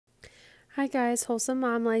Hi guys, Wholesome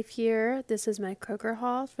Mom Life here. This is my Kroger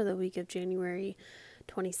haul for the week of January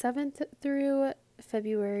 27th through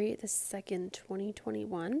February the 2nd,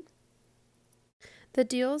 2021. The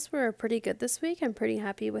deals were pretty good this week. I'm pretty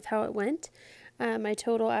happy with how it went. My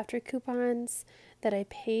total after coupons that I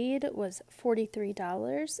paid was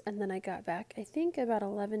 $43, and then I got back, I think, about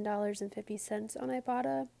 $11.50 on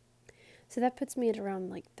Ibotta. So that puts me at around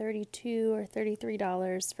like $32 or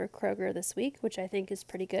 $33 for Kroger this week, which I think is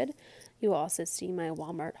pretty good. You will also see my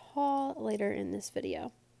Walmart haul later in this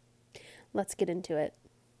video. Let's get into it.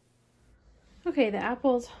 Okay, the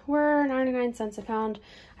apples were 99 cents a pound.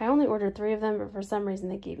 I only ordered 3 of them, but for some reason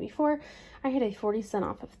they gave me 4. I had a 40-cent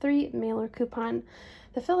off of 3 mailer coupon.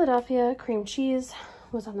 The Philadelphia cream cheese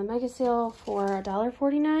was on the mega sale for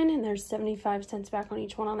 $1.49, and there's 75 cents back on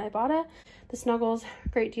each one on Ibotta. The Snuggles,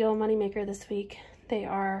 great deal, moneymaker this week. They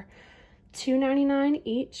are $2.99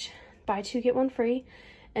 each, buy 2 get 1 free,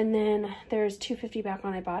 and then there's $2.50 back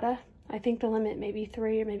on Ibotta. I think the limit may be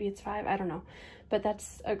 3 or maybe it's 5, I don't know, but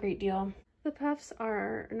that's a great deal. The puffs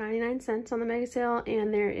are 99 cents on the mega sale,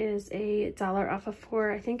 and there is a $1 off of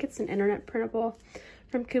 4. I think it's an internet printable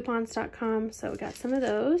from coupons.com, so we got some of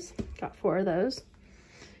those. Got 4 of those,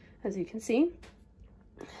 as you can see.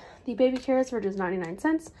 The baby carrots were just 99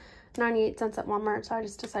 cents, 98 cents at Walmart, so I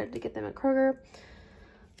just decided to get them at Kroger.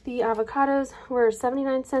 The avocados were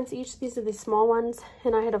 79 cents each. These are the small ones,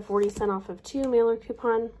 and I had a 40-cent off of 2 mailer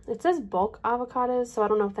coupon. It says bulk avocados, so I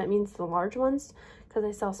don't know if that means the large ones, because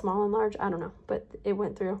they sell small and large. I don't know, but it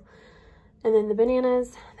went through. And then the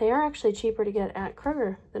bananas, they are actually cheaper to get at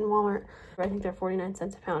Kroger than Walmart. I think they're 49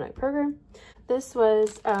 cents a pound at Kroger. This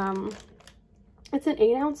was, it's an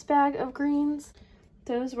 8-ounce bag of greens.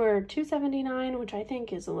 Those were $2.79, which I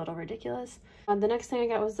think is a little ridiculous. The next thing I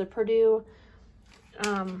got was the Purdue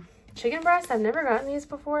chicken breast. I've never gotten these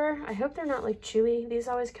before. I hope they're not like chewy. These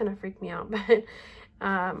always kind of freak me out, but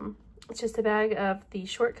it's just a bag of the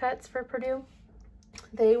shortcuts for Purdue.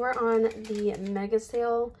 They were on the mega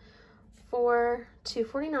sale for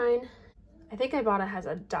 $2.49. I think Ibotta has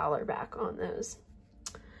 $1 back on those.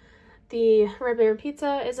 The Red Baron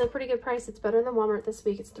pizza is a pretty good price. It's better than Walmart this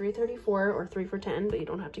week. It's $3.34 or 3 for $10, but you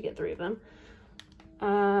don't have to get 3 of them.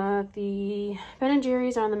 The Ben &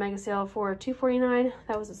 Jerry's are on the mega sale for $2.49.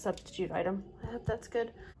 That was a substitute item. I hope that's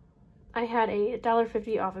good. I had a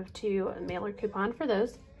 $1.50 off of 2 mailer coupon for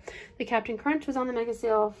those. The Captain Crunch was on the mega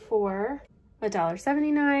sale for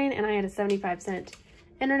 $1.79, and I had a 75-cent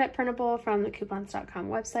internet printable from the coupons.com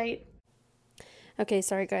website. Okay,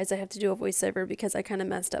 sorry guys, I have to do a voiceover because I kind of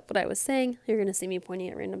messed up what I was saying. You're going to see me pointing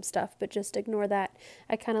at random stuff, but just ignore that.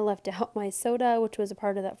 I kind of left out my soda, which was a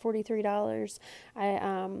part of that $43.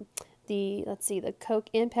 Let's see, the Coke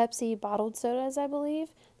and Pepsi bottled sodas, I believe.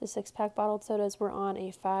 The 6-pack bottled sodas were on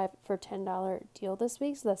a 5 for $10 deal this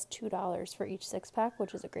week, so that's $2 for each 6-pack,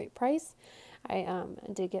 which is a great price. I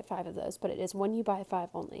did get 5 of those, but it is when you buy 5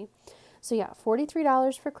 only. So yeah,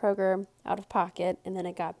 $43 for Kroger out of pocket, and then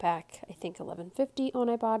I got back, I think, $11.50 on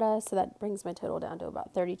Ibotta, so that brings my total down to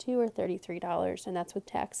about $32 or $33, and that's with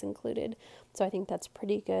tax included. So I think that's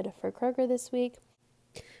pretty good for Kroger this week.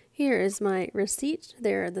 Here is my receipt.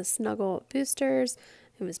 There are the Snuggle boosters.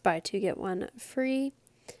 It was buy 2 get 1 free,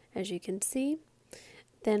 as you can see.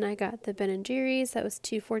 Then I got the Ben & Jerry's. That was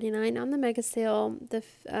 $2.49 on the mega sale. The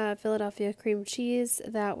Philadelphia cream cheese,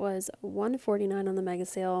 that was $1.49 on the mega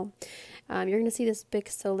sale. You're going to see this Bic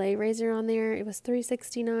Soleil razor on there. It was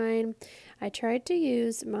 $3.69. I tried to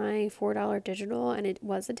use my $4 digital, and it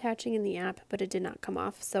was attaching in the app, but it did not come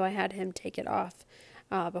off, so I had him take it off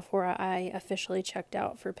before I officially checked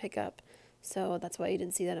out for pickup. So that's why you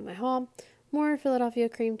didn't see that in my haul. More Philadelphia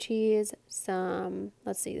cream cheese, some,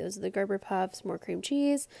 let's see, those are the Gerber Puffs, more cream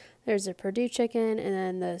cheese. There's a Purdue chicken, and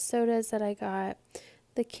then the sodas that I got,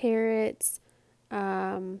 the carrots,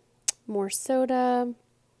 more soda.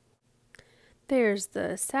 There's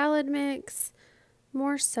the salad mix,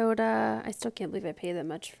 more soda. I still can't believe I paid that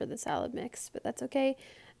much for the salad mix, but that's okay.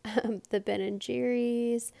 The Ben &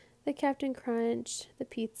 Jerry's, the Captain Crunch, the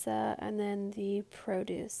pizza, and then the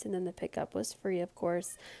produce, and then the pickup was free, of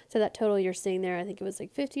course. So that total you're seeing there, I think it was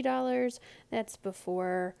like $50. That's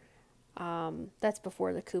before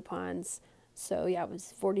the coupons. So yeah, it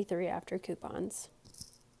was $43 after coupons.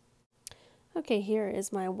 Okay, here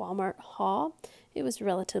is my Walmart haul. It was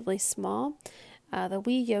relatively small. The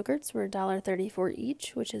wee yogurts were $1.34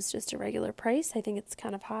 each, which is just a regular price. I think it's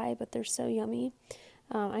kind of high, but they're so yummy.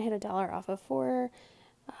 I had $1 off of 4.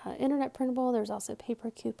 Internet printable. There's also paper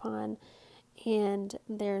coupon, and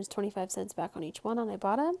there's 25 cents back on each one on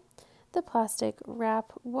Ibotta. The plastic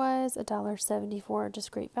wrap was $1.74,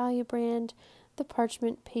 just great value brand. the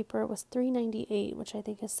parchment paper was $3.98, which I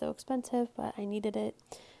think is so expensive, but I needed it.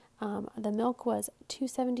 The milk was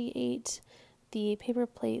 $2.78. The paper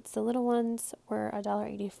plates, the little ones, were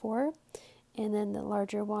 $1.84, and then the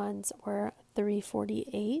larger ones were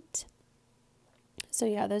 $3.48. So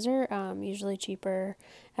yeah, those are usually cheaper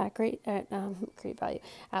at great value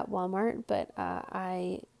at Walmart, but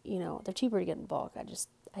they're cheaper to get in bulk.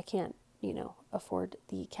 I can't afford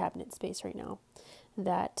the cabinet space right now.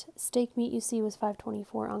 That steak meat you see was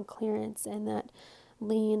 $5.24 on clearance, and that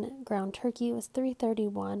lean ground turkey was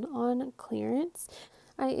 $3.31 on clearance.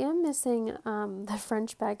 I am missing the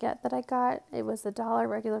French baguette that I got. It was $1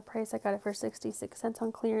 regular price. I got it for 66 cents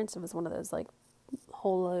on clearance. It was one of those like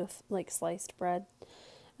whole loaf, like sliced bread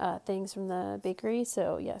things from the bakery.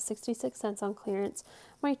 So yeah, 66 cents on clearance.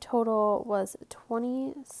 My total was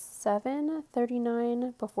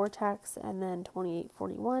 $27.39 before tax, and then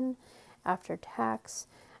 $28.41 after tax.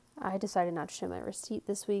 I decided not to show my receipt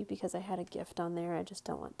this week because I had a gift on there. I just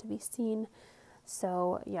don't want to be seen.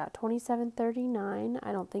 So yeah, $27.39.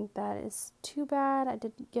 I don't think that is too bad. I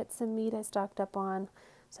did get some meat I stocked up on.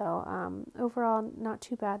 So overall, not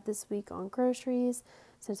too bad this week on groceries,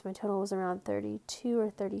 since my total was around 32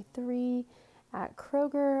 or 33 at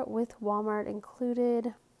Kroger with Walmart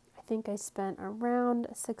included. I think I spent around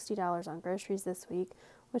 $60 on groceries this week,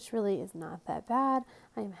 which really is not that bad.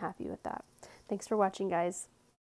 I am happy with that. Thanks for watching, guys.